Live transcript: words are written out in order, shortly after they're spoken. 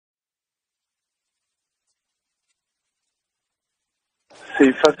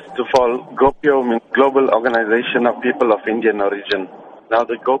See, first of all, GOPIO means Global Organization of People of Indian Origin. Now,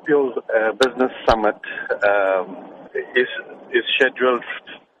 the GOPIO Business Summit is scheduled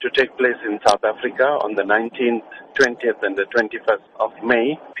to take place in South Africa on the 19th, 20th, and the 21st of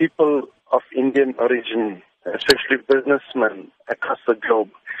May. People of Indian origin, especially businessmen across the globe,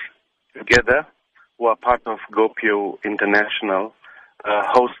 together, who are part of GOPIO International,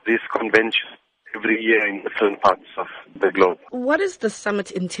 host these conventions every year in different parts of the globe. What is the summit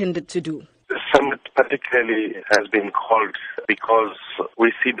intended to do? The summit particularly has been called because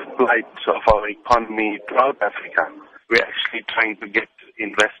we see the plight of our economy throughout Africa. We're actually trying to get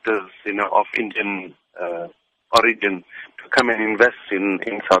investors, of Indian origin to come and invest in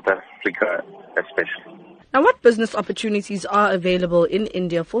South Africa especially. Now, what business opportunities are available in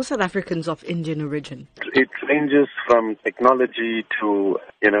India for South Africans of Indian origin? It ranges from technology to,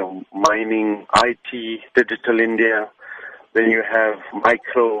 mining, IT, digital India. Then you have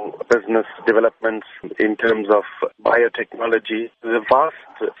micro business developments in terms of biotechnology. There's a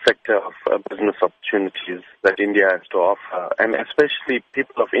vast sector of business opportunities that India has to offer. And especially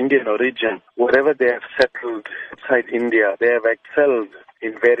people of Indian origin, wherever they have settled outside India, they have excelled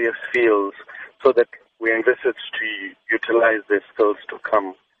in various fields so that we envisage to utilize their skills to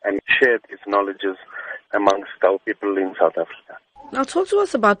come and share these knowledges amongst our people in South Africa. Now, talk to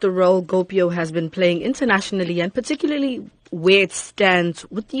us about the role GOPIO has been playing internationally and particularly where it stands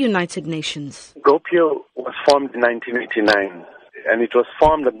with the United Nations. GOPIO was formed in 1989, and it was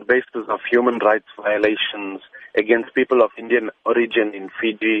formed on the basis of human rights violations against people of Indian origin in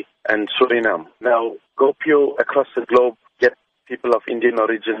Fiji and Suriname. Now, GOPIO across the globe get people of Indian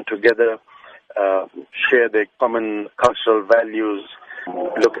origin together, share their common cultural values,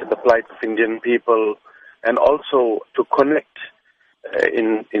 look at the plight of Indian people, and also to connect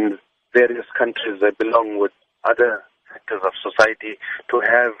in various countries that belong with other sectors of society, to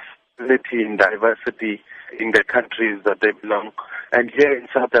have unity and diversity in the countries that they belong. And here in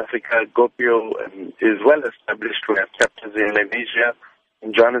South Africa, GOPIO is well established. We have chapters in Lenasia,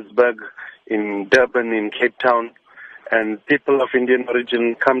 in Johannesburg, in Durban, in Cape Town. And people of Indian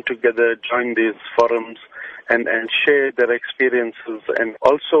origin come together, join these forums, and share their experiences, and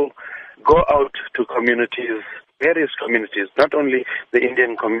also go out to communities, various communities, not only the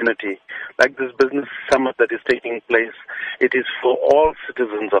Indian community. Like this business summit that is taking place, it is for all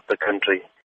citizens of the country.